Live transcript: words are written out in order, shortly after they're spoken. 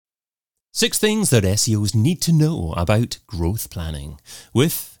6 things that SEOs need to know about growth planning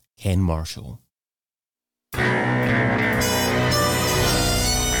with Ken Marshall. The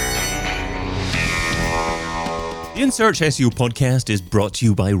InSearch SEO podcast is brought to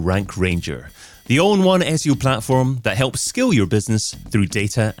you by Rank Ranger, the all-in-one SEO platform that helps scale your business through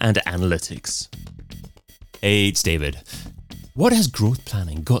data and analytics. Hey, it's David. What has growth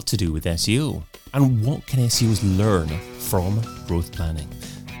planning got to do with SEO? And what can SEOs learn from growth planning?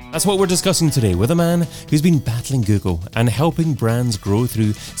 That's what we're discussing today with a man who's been battling Google and helping brands grow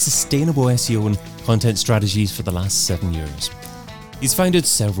through sustainable SEO and content strategies for the last 7 years. He's founded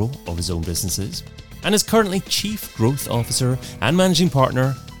several of his own businesses and is currently Chief Growth Officer and Managing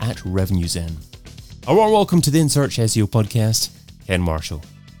Partner at RevenueZen. A warm welcome to the InSearch SEO podcast, Ken Marshall.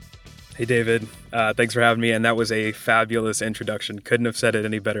 Hey, David. Thanks for having me. And that was a fabulous introduction. Couldn't have said it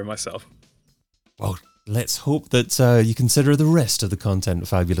any better myself. Well, let's hope that you consider the rest of the content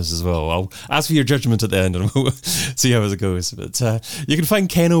fabulous as well. I'll ask for your judgment at the end and we'll see how it goes. But you can find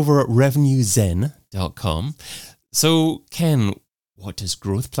Ken over at revenuezen.com. So, Ken, what does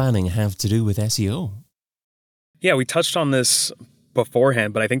growth planning have to do with SEO? Yeah, we touched on this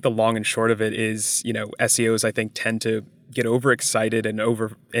beforehand, but I think the long and short of it is, SEOs, I think, tend to get overexcited and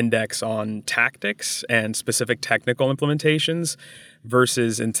over-index on tactics and specific technical implementations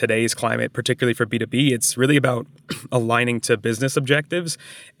versus in today's climate, particularly for B2B, it's really about aligning to business objectives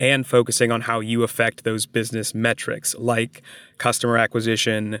and focusing on how you affect those business metrics like customer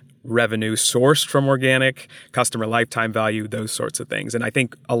acquisition, revenue sourced from organic, customer lifetime value, those sorts of things. And I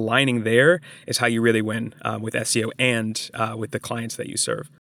think aligning there is how you really win with SEO and with the clients that you serve.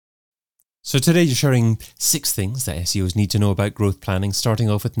 So today you're sharing 6 things that SEOs need to know about growth planning, starting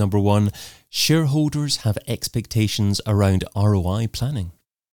off with number 1, shareholders have expectations around ROI planning.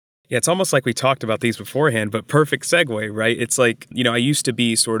 Yeah, it's almost like we talked about these beforehand, but perfect segue, right? It's like, I used to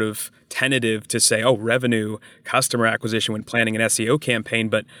be sort of tentative to say, revenue, customer acquisition when planning an SEO campaign,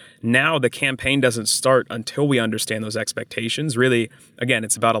 but now the campaign doesn't start until we understand those expectations. Really, again,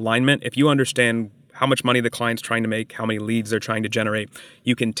 it's about alignment. If you understand how much money the client's trying to make, how many leads they're trying to generate,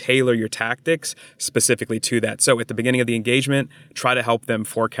 you can tailor your tactics specifically to that. So at the beginning of the engagement, try to help them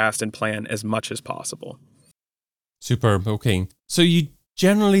forecast and plan as much as possible. Superb. Okay. So you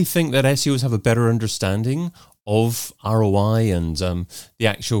generally think that SEOs have a better understanding of ROI and the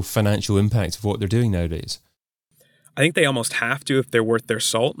actual financial impact of what they're doing nowadays? I think they almost have to if they're worth their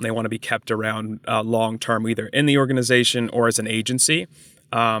salt and they want to be kept around long term, either in the organization or as an agency.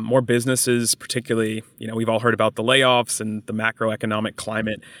 More businesses, particularly, we've all heard about the layoffs and the macroeconomic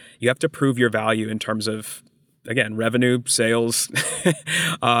climate. You have to prove your value in terms of, again, revenue, sales,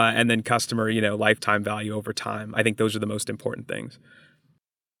 and then customer, lifetime value over time. I think those are the most important things.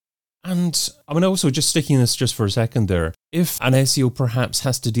 And also just sticking this just for a second there, if an SEO perhaps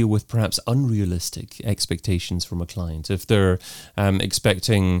has to deal with perhaps unrealistic expectations from a client, if they're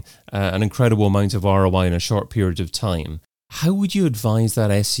expecting an incredible amount of ROI in a short period of time, how would you advise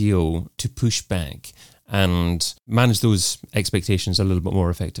that SEO to push back and manage those expectations a little bit more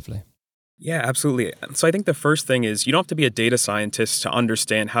effectively? Yeah, absolutely. So I think the first thing is you don't have to be a data scientist to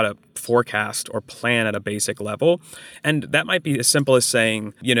understand how to forecast or plan at a basic level. And that might be as simple as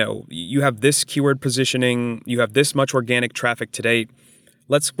saying, you have this keyword positioning, you have this much organic traffic to date.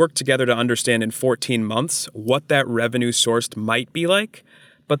 Let's work together to understand in 14 months what that revenue sourced might be like.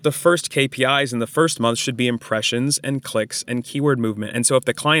 But the first KPIs in the first month should be impressions and clicks and keyword movement. And so if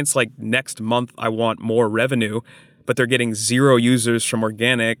the client's like, next month, I want more revenue, but they're getting 0 users from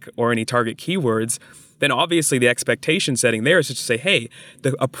organic or any target keywords, then obviously the expectation setting there is just to say, hey,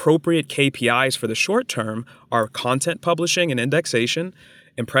 the appropriate KPIs for the short term are content publishing and indexation,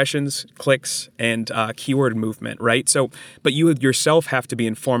 impressions, clicks, and keyword movement, right? So, but you yourself have to be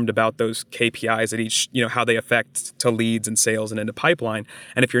informed about those KPIs at each, how they affect to leads and sales and into pipeline.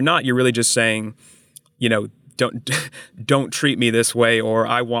 And if you're not, you're really just saying, don't treat me this way, or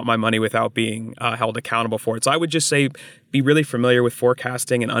I want my money without being held accountable for it. So I would just say, be really familiar with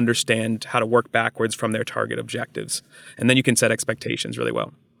forecasting and understand how to work backwards from their target objectives. And then you can set expectations really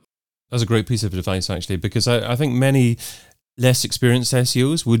well. That's a great piece of advice, actually, because I think many less experienced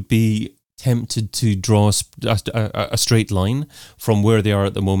SEOs would be tempted to draw a straight line from where they are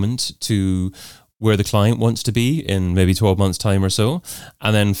at the moment to where the client wants to be in maybe 12 months' time or so,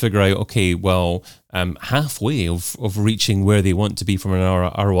 and then figure out, okay, well, halfway of reaching where they want to be from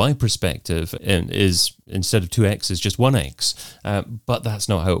an ROI perspective is, instead of 2x, is just 1x. But that's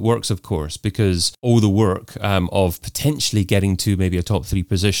not how it works, of course, because all the work of potentially getting to maybe a top 3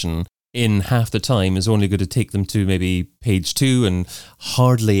 position in half the time is only going to take them to maybe page 2 and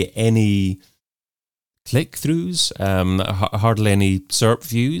hardly any click-throughs, hardly any SERP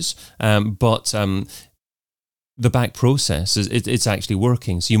views, but the back process it's actually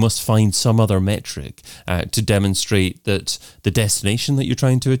working. So you must find some other metric to demonstrate that the destination that you're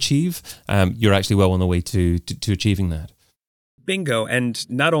trying to achieve, you're actually well on the way to achieving that. Bingo. And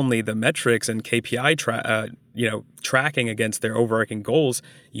not only the metrics and KPI tracking against their overarching goals,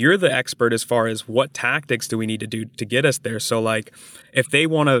 you're the expert as far as what tactics do we need to do to get us there. So like if they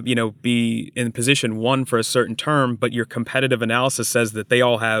want to, be in position 1 for a certain term, but your competitive analysis says that they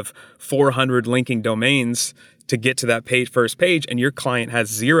all have 400 linking domains to get to that first page, and your client has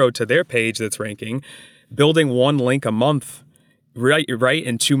 0 to their page that's ranking, building 1 link a month, right?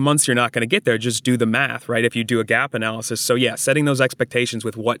 In 2 months, you're not going to get there. Just do the math, right? If you do a gap analysis. So yeah, setting those expectations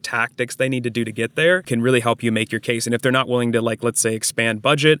with what tactics they need to do to get there can really help you make your case. And if they're not willing to, like, let's say expand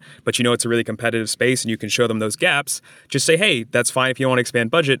budget, but it's a really competitive space and you can show them those gaps, just say, hey, that's fine if you want to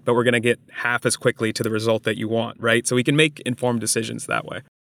expand budget, but we're going to get half as quickly to the result that you want, right? So we can make informed decisions that way.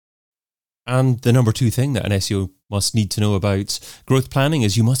 And the number 2 thing that an SEO must need to know about growth planning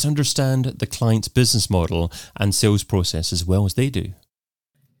is you must understand the client's business model and sales process as well as they do.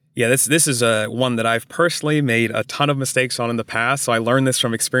 Yeah, this is one that I've personally made a ton of mistakes on in the past. So I learned this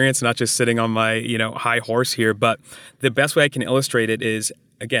from experience, not just sitting on my high horse here. But the best way I can illustrate it is,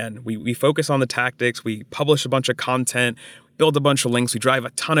 again, we focus on the tactics. We publish a bunch of content, build a bunch of links. We drive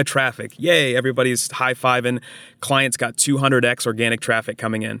a ton of traffic. Yay, everybody's high-fiving. Clients got 200x organic traffic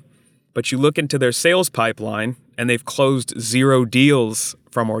coming in. But you look into their sales pipeline and they've closed 0 deals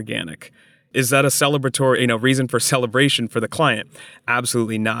from organic. Is that a celebratory, reason for celebration for the client?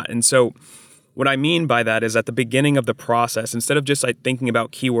 Absolutely not. And so what I mean by that is at the beginning of the process, instead of just thinking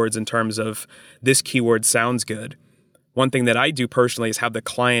about keywords in terms of this keyword sounds good, one thing that I do personally is have the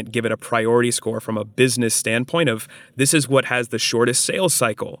client give it a priority score from a business standpoint of this is what has the shortest sales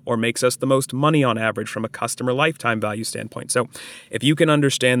cycle or makes us the most money on average from a customer lifetime value standpoint. So if you can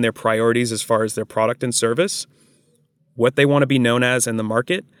understand their priorities as far as their product and service, what they want to be known as in the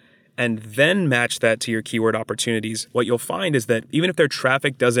market, and then match that to your keyword opportunities, what you'll find is that even if their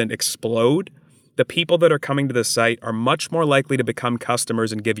traffic doesn't explode, the people that are coming to the site are much more likely to become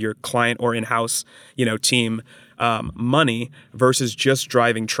customers and give your client or in-house, team money versus just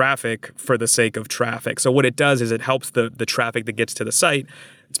driving traffic for the sake of traffic. So what it does is it helps the traffic that gets to the site.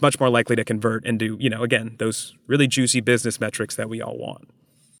 It's much more likely to convert into, again, those really juicy business metrics that we all want.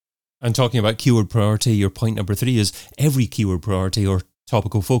 And talking about keyword priority, your point number 3 is every keyword priority or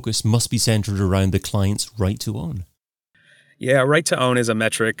topical focus must be centered around the client's right to own. Yeah, right to own is a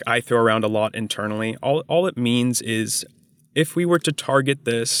metric I throw around a lot internally. All it means is if we were to target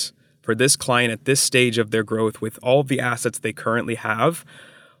this for this client at this stage of their growth with all of the assets they currently have,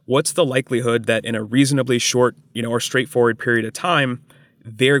 what's the likelihood that in a reasonably short, or straightforward period of time,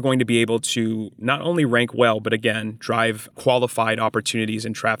 they're going to be able to not only rank well, but again, drive qualified opportunities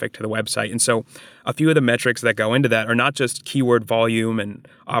and traffic to the website. And so a few of the metrics that go into that are not just keyword volume and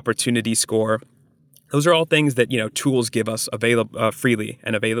opportunity score. Those are all things that, tools give us freely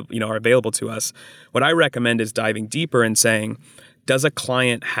and are available to us. What I recommend is diving deeper and saying, does a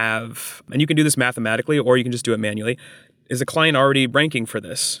client have, and you can do this mathematically or you can just do it manually, is a client already ranking for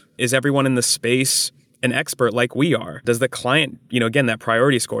this? Is everyone in the space an expert like we are? Does the client, again, that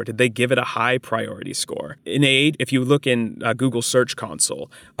priority score, did they give it a high priority score? If you look in Google Search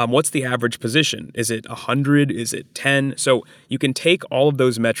Console, what's the average position? Is it 100? Is it 10? So you can take all of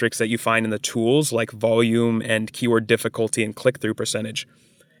those metrics that you find in the tools like volume and keyword difficulty and click-through percentage,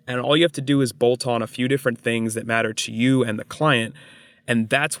 and all you have to do is bolt on a few different things that matter to you and the client. And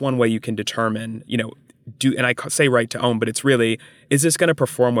that's one way you can determine, and I say right to own, but it's really, is this going to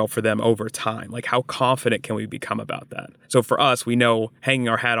perform well for them over time? Like how confident can we become about that? So for us, we know hanging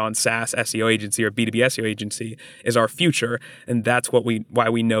our hat on SaaS SEO agency or B2B SEO agency is our future. And that's why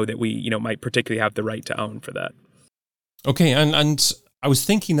we know that we, might particularly have the right to own for that. Okay. And I was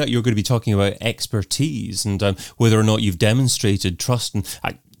thinking that you're going to be talking about expertise and whether or not you've demonstrated trust and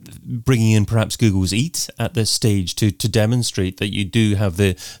bringing in perhaps Google's EAT at this stage to demonstrate that you do have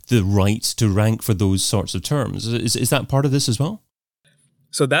the right to rank for those sorts of terms. Is that part of this as well?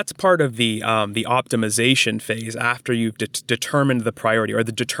 So that's part of the optimization phase after you've determined the priority or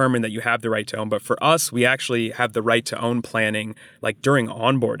determined that you have the right to own. But for us, we actually have the right to own planning like during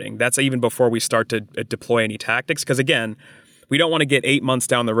onboarding. That's even before we start to deploy any tactics. Because again, we don't want to get 8 months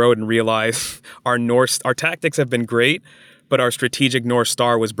down the road and realize our tactics have been great, but our strategic North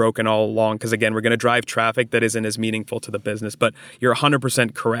Star was broken all along because, again, we're going to drive traffic that isn't as meaningful to the business. But you're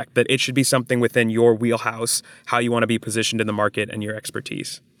 100% correct that it should be something within your wheelhouse, how you want to be positioned in the market and your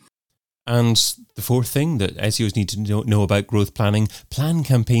expertise. And the fourth thing that SEOs need to know about growth planning, plan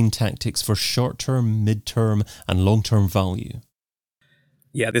campaign tactics for short-term, mid-term, and long-term value.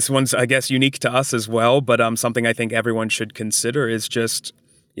 Yeah, this one's, I guess, unique to us as well, but something I think everyone should consider is just,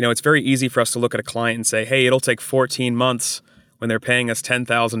 it's very easy for us to look at a client and say, hey, it'll take 14 months when they're paying us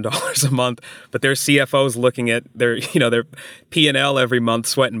 $10,000 a month, but their CFO's looking at their P&L every month,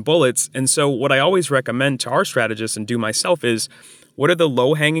 sweating bullets. And so what I always recommend to our strategists and do myself is, what are the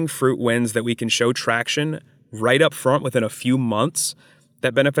low-hanging fruit wins that we can show traction right up front within a few months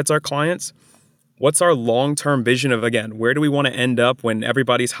that benefits our clients? What's our long-term vision of, again, where do we want to end up when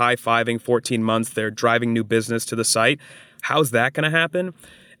everybody's high-fiving 14 months, they're driving new business to the site? How's that going to happen?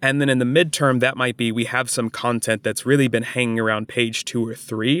 And then in the midterm, that might be we have some content that's really been hanging around page 2 or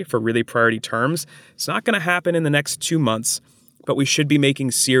 3 for really priority terms. It's not going to happen in the next 2 months, but we should be making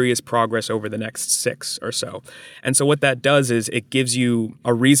serious progress over the next 6 or so. And so what that does is it gives you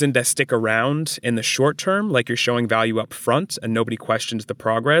a reason to stick around in the short term, like you're showing value up front and nobody questions the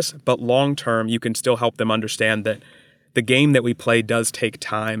progress. But long term, you can still help them understand that the game that we play does take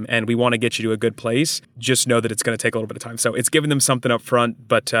time and we want to get you to a good place. Just know that it's going to take a little bit of time. So it's giving them something up front,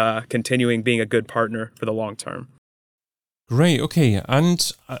 but continuing being a good partner for the long term. Great, okay.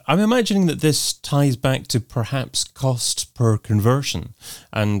 And I'm imagining that this ties back to perhaps cost per conversion.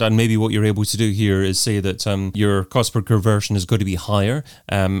 And maybe what you're able to do here is say that your cost per conversion is going to be higher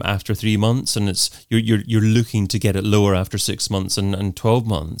after 3 months, and you're looking to get it lower after 6 months and 12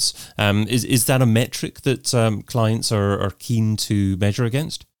 months. Is that a metric that clients are keen to measure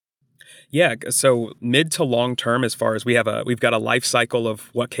against? Yeah, so mid to long term, as far as we've got a life cycle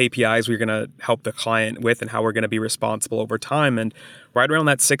of what KPIs we're going to help the client with and how we're going to be responsible over time. And right around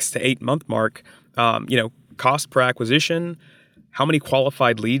that 6 to 8 month mark, cost per acquisition, how many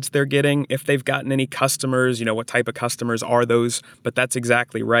qualified leads they're getting, if they've gotten any customers, what type of customers are those, but that's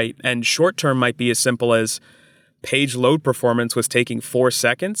exactly right. And short term might be as simple as page load performance was taking 4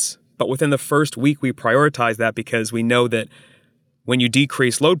 seconds, but within the first week we prioritize that because we know that when you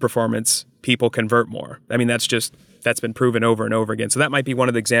decrease load performance, people convert more. I mean, that's been proven over and over again. So that might be one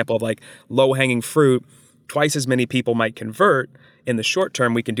of the example of like low-hanging fruit. Twice as many people might convert. In the short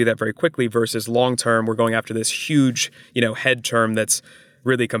term, we can do that very quickly versus long term, we're going after this huge, head term that's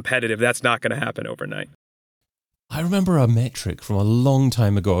really competitive. That's not going to happen overnight. I remember a metric from a long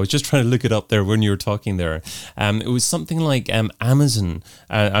time ago. I was just trying to look it up there when you were talking there. It was something like Amazon,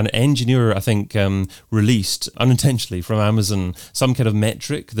 an engineer, I think, released unintentionally from Amazon some kind of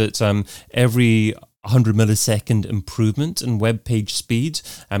metric that every 100 millisecond improvement in web page speed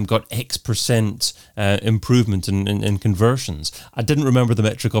got X% improvement in conversions. I didn't remember the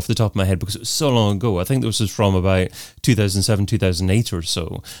metric off the top of my head because it was so long ago. I think this was from about 2007, 2008 or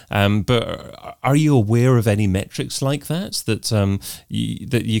so. But are you aware of any metrics like that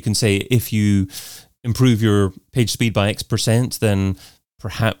you can say if you improve your page speed by X%, then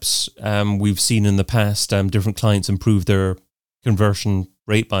perhaps we've seen in the past different clients improve their conversion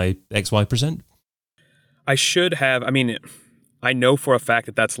rate by XY%? I should have, I know for a fact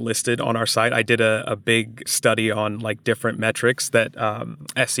that that's listed on our site. I did a big study on like different metrics that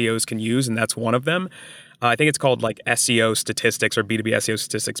SEOs can use, and that's one of them. I think it's called like SEO statistics or B2B SEO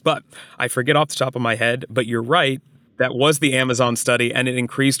statistics, but I forget off the top of my head, but you're right. That was the Amazon study, and it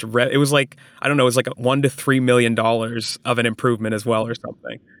increased, it was like, I don't know, it was like $1 to $3 million of an improvement as well or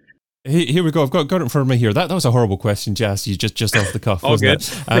something. Here we go. I've got it in front of me here. That was a horrible question to ask you just off the cuff, wasn't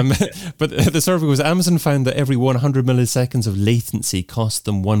it? But the survey was Amazon found that every 100 milliseconds of latency cost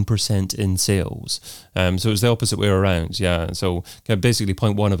them 1% in sales. So it was the opposite way around. Yeah. So basically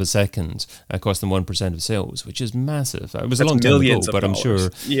 0.1 of a second cost them 1% of sales, which is massive. It was a long time ago, but I'm sure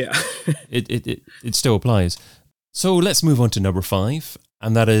it still applies. So let's move on to number 5,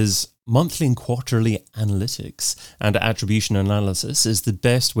 and that is monthly and quarterly analytics and attribution analysis is the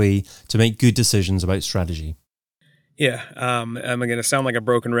best way to make good decisions about strategy. Yeah, I'm going to sound like a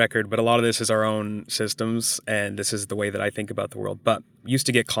broken record, but a lot of this is our own systems, and this is the way that I think about the world. But used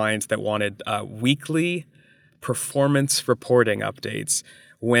to get clients that wanted weekly performance reporting updates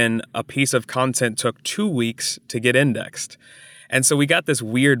when a piece of content took 2 weeks to get indexed. And so we got this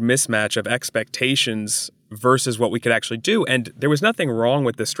weird mismatch of expectations versus what we could actually do. And there was nothing wrong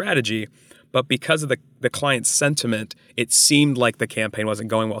with the strategy, but because of the client's sentiment, it seemed like the campaign wasn't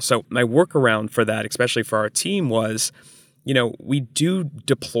going well. So my workaround for that, especially for our team, was, we do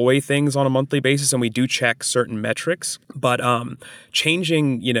deploy things on a monthly basis and we do check certain metrics, but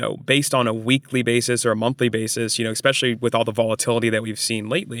changing, based on a weekly basis or a monthly basis, especially with all the volatility that we've seen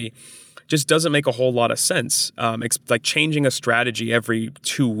lately, just doesn't make a whole lot of sense. Like changing a strategy every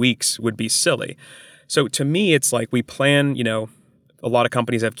 2 weeks would be silly. So to me, it's like we plan, A lot of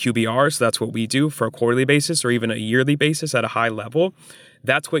companies have QBRs, so that's what we do for a quarterly basis or even a yearly basis at a high level.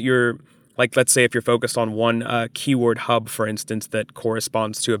 That's what you're, like, let's say if you're focused on one keyword hub, for instance, that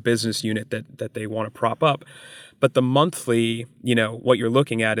corresponds to a business unit that they want to prop up. But the monthly, what you're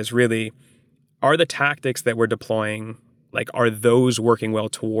looking at is really, are the tactics that we're deploying, are those working well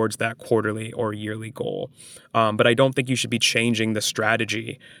towards that quarterly or yearly goal? But I don't think you should be changing the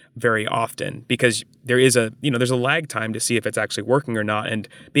strategy very often, because there's a lag time to see if it's actually working or not. And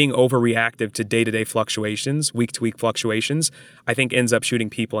being overreactive to day-to-day fluctuations, week-to-week fluctuations, I think ends up shooting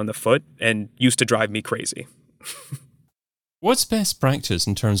people in the foot and used to drive me crazy. What's best practice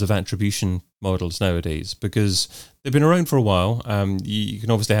in terms of attribution models nowadays? Because they've been around for a while. You can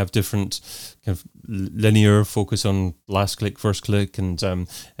obviously have different kind of linear focus on last click, first click, and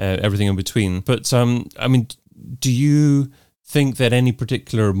everything in between. But do you think that any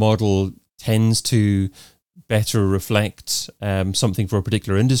particular model tends to better reflect something for a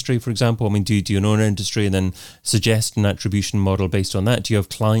particular industry, for example? Do you know an industry and then suggest an attribution model based on that? Do you have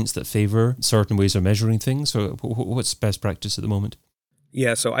clients that favor certain ways of measuring things? So what's best practice at the moment?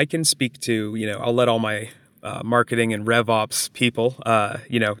 Yeah, so I can speak to, I'll let all my marketing and RevOps people,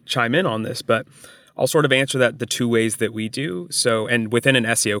 chime in on this, but I'll sort of answer that the two ways that we do. So, and within an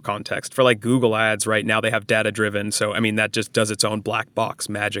SEO context, for Google ads right now, they have data driven. So, that just does its own black box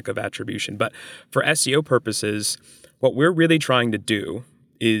magic of attribution. But for SEO purposes, what we're really trying to do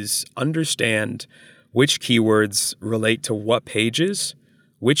is understand which keywords relate to what pages,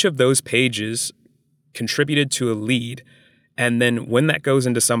 which of those pages contributed to a lead, and then when that goes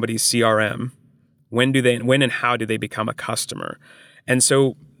into somebody's CRM, when and how do they become a customer? And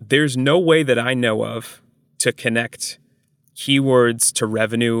so there's no way that I know of to connect keywords to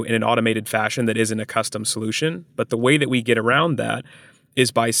revenue in an automated fashion that isn't a custom solution. But the way that we get around that is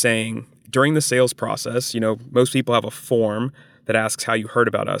by saying, during the sales process, most people have a form that asks how you heard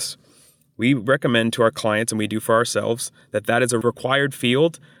about us. We recommend to our clients, and we do for ourselves, that is a required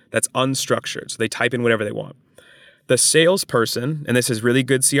field that's unstructured. So they type in whatever they want. The salesperson, and this is really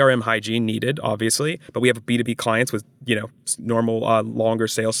good CRM hygiene needed, obviously, but we have B2B clients with, normal, longer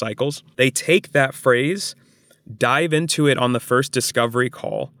sales cycles. They take that phrase, dive into it on the first discovery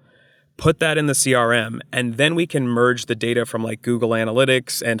call, put that in the CRM, and then we can merge the data from Google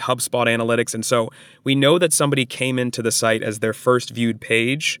Analytics and HubSpot Analytics. And so we know that somebody came into the site as their first viewed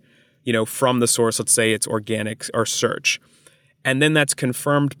page, from the source, let's say it's organic or search. And then that's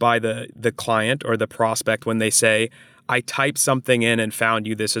confirmed by the client or the prospect when they say, I typed something in and found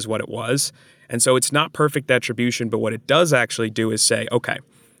you, this is what it was. And so it's not perfect attribution, but what it does actually do is say, okay,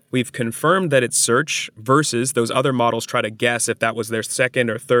 we've confirmed that it's search versus those other models try to guess if that was their second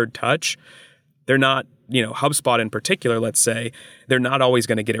or third touch. They're not, HubSpot in particular, let's say, they're not always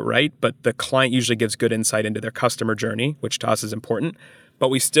going to get it right, but the client usually gives good insight into their customer journey, which to us is important. But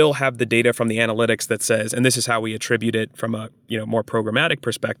we still have the data from the analytics that says, and this is how we attribute it from a more programmatic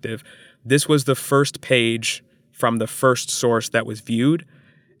perspective, this was the first page from the first source that was viewed.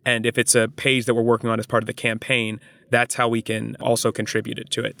 And if it's a page that we're working on as part of the campaign, that's how we can also contribute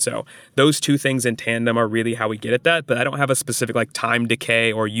it to it. So those two things in tandem are really how we get at that. But I don't have a specific time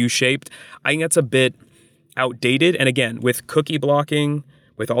decay or U-shaped. I think that's a bit outdated. And again, with cookie blocking,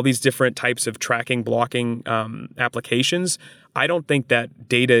 with all these different types of tracking blocking applications, I don't think that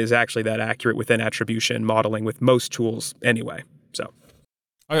data is actually that accurate within attribution modeling with most tools anyway. So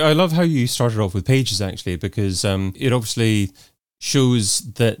I love how you started off with pages, actually, because it obviously shows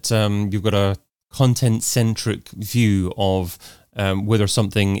that you've got a content-centric view of whether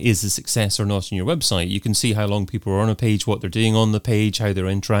something is a success or not on your website. You can see how long people are on a page, what they're doing on the page, how they're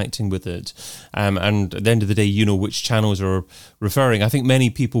interacting with it. And at the end of the day, you know which channels are referring. I think many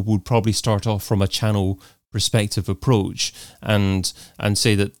people would probably start off from a channel perspective approach and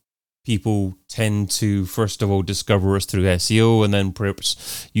say that people tend to, first of all, discover us through SEO and then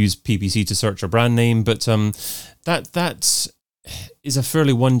perhaps use PPC to search a brand name. But that is a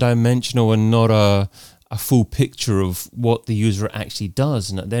fairly one-dimensional and not a full picture of what the user actually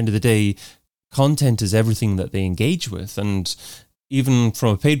does. And at the end of the day, content is everything that they engage with. And even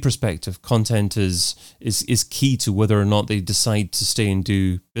from a paid perspective, content is key to whether or not they decide to stay and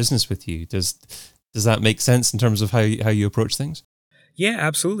do business with you. Does that make sense in terms of how you approach things? Yeah,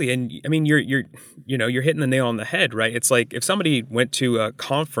 absolutely. And I mean, you're hitting the nail on the head, right? It's like if somebody went to a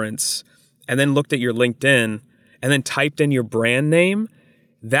conference and then looked at your LinkedIn and then typed in your brand name,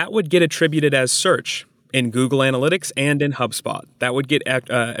 that would get attributed as search in Google Analytics and in HubSpot. That would get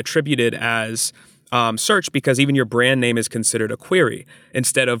attributed as search because even your brand name is considered a query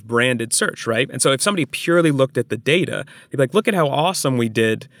instead of branded search, right? And so if somebody purely looked at the data, they'd be like, look at how awesome we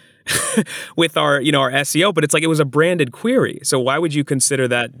did with our SEO, but it's like it was a branded query. So why would you consider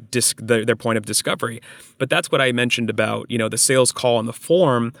that their point of discovery? But that's what I mentioned about, the sales call and the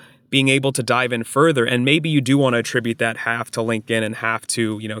form, being able to dive in further. And maybe you do want to attribute that half to LinkedIn and half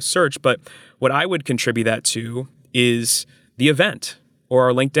to, search. But what I would contribute that to is the event or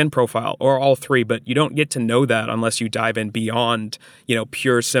our LinkedIn profile or all three. But you don't get to know that unless you dive in beyond,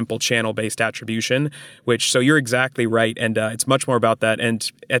 pure, simple channel-based attribution, so you're exactly right. And it's much more about that. And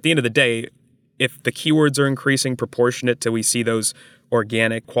at the end of the day, if the keywords are increasing proportionate to we see those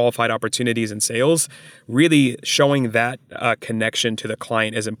organic qualified opportunities in sales, really showing that connection to the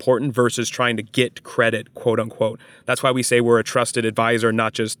client is important versus trying to get credit, quote unquote. That's why we say we're a trusted advisor,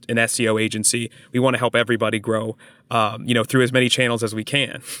 not just an SEO agency. We want to help everybody grow, through as many channels as we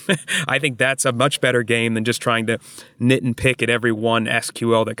can. I think that's a much better game than just trying to nit and pick at every one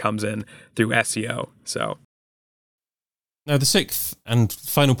SQL that comes in through SEO. So. Now, the sixth and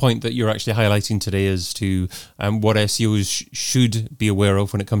final point that you're actually highlighting today as to what SEOs should be aware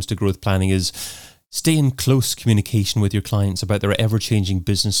of when it comes to growth planning is stay in close communication with your clients about their ever-changing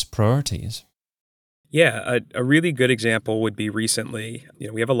business priorities. Yeah, a really good example would be recently,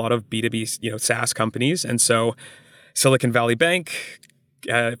 we have a lot of B2B, SaaS companies. And so Silicon Valley Bank,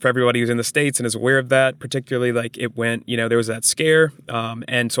 for everybody who's in the States and is aware of that, particularly it went, there was that scare.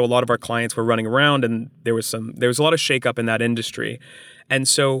 And so a lot of our clients were running around and there was a lot of shakeup in that industry. And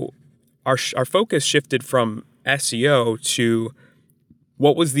so our focus shifted from SEO to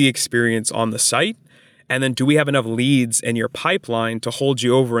what was the experience on the site? And then do we have enough leads in your pipeline to hold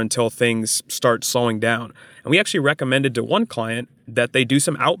you over until things start slowing down? And we actually recommended to one client that they do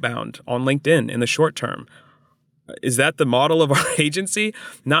some outbound on LinkedIn in the short term. Is that the model of our agency?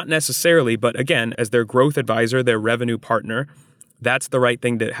 Not necessarily, but again, as their growth advisor, their revenue partner, that's the right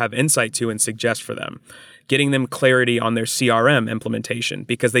thing to have insight to and suggest for them. Getting them clarity on their CRM implementation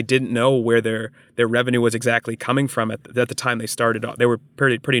because they didn't know where their revenue was exactly coming from at the time they started. They were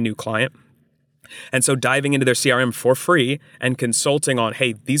pretty new client. And so diving into their CRM for free and consulting on,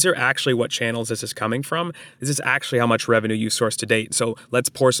 hey, these are actually what channels this is coming from. This is actually how much revenue you sourced to date. So let's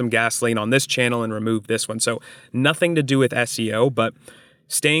pour some gasoline on this channel and remove this one. So nothing to do with SEO, but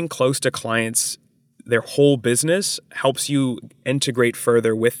staying close to clients, their whole business helps you integrate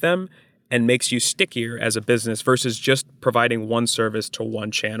further with them and makes you stickier as a business versus just providing one service to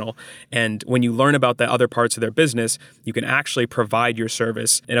one channel. And when you learn about the other parts of their business, you can actually provide your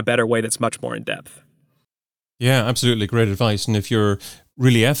service in a better way that's much more in depth. Yeah, absolutely. Great advice. And if you're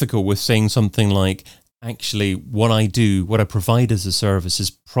really ethical with saying something like, actually, what I provide as a service is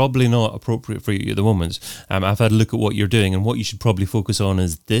probably not appropriate for you at the moment. I've had a look at what you're doing and what you should probably focus on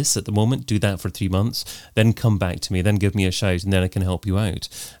is this at the moment. Do that for 3 months, then come back to me, then give me a shout and then I can help you out.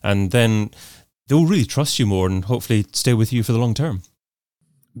 And then they'll really trust you more and hopefully stay with you for the long term.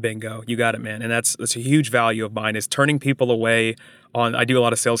 Bingo. You got it, man. And that's a huge value of mine is turning people away I do a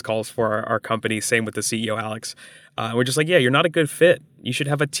lot of sales calls for our company. Same with the CEO, Alex. We're just like, yeah, you're not a good fit. You should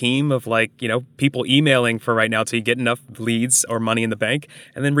have a team of people emailing for right now till you get enough leads or money in the bank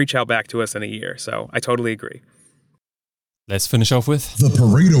and then reach out back to us in a year. So I totally agree. Let's finish off with the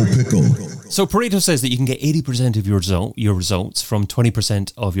Pareto Pickle. So Pareto says that you can get 80% of your results from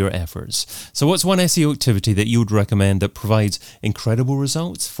 20% of your efforts. So what's one SEO activity that you would recommend that provides incredible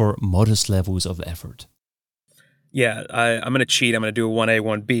results for modest levels of effort? Yeah, I'm going to cheat. I'm going to do a 1A,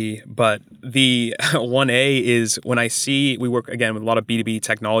 1B. But the 1A is when we work, again, with a lot of B2B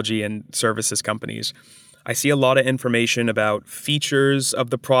technology and services companies. I see a lot of information about features of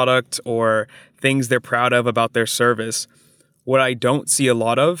the product or things they're proud of about their service. What I don't see a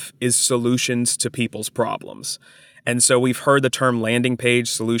lot of is solutions to people's problems. And so we've heard the term landing page,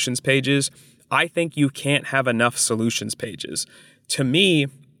 solutions pages. I think you can't have enough solutions pages. To me,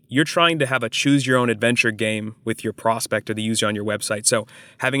 you're trying to have a choose your own adventure game with your prospect or the user on your website. So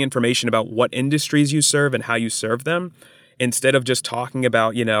having information about what industries you serve and how you serve them, instead of just talking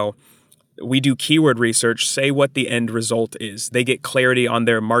about, we do keyword research, say what the end result is. They get clarity on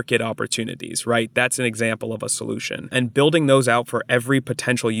their market opportunities, right? That's an example of a solution. And building those out for every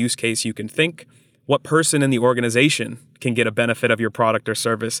potential use case you can think. What person in the organization can get a benefit of your product or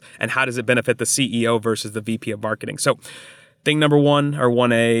service? And how does it benefit the CEO versus the VP of marketing? So thing number 1 or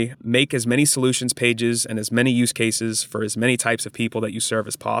 1A, make as many solutions pages and as many use cases for as many types of people that you serve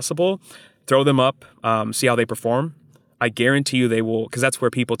as possible. Throw them up, see how they perform. I guarantee you they will, because that's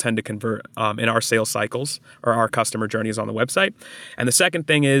where people tend to convert in our sales cycles or our customer journeys on the website. And the second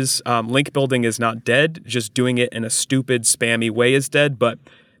thing is link building is not dead. Just doing it in a stupid, spammy way is dead. But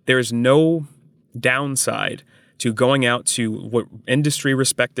there's no downside to going out to what industry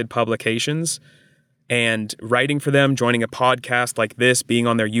respected publications and writing for them, joining a podcast like this, being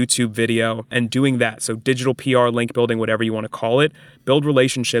on their YouTube video, and doing that. So digital PR, link building, whatever you want to call it, build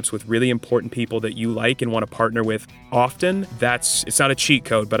relationships with really important people that you like and want to partner with often. It's not a cheat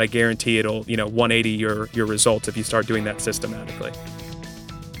code, but I guarantee it'll, 180 your results if you start doing that systematically.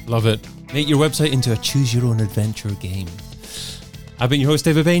 Love it. Make your website into a choose-your-own-adventure game. I've been your host,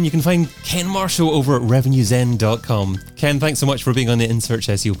 David Bain. You can find Ken Marshall over at revenuezen.com. Ken, thanks so much for being on the InSearch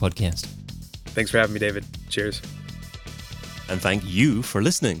SEO podcast. Thanks for having me, David. Cheers. And thank you for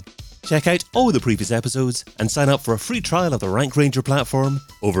listening. Check out all the previous episodes and sign up for a free trial of the Rank Ranger platform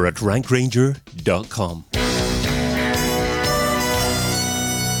over at rankranger.com.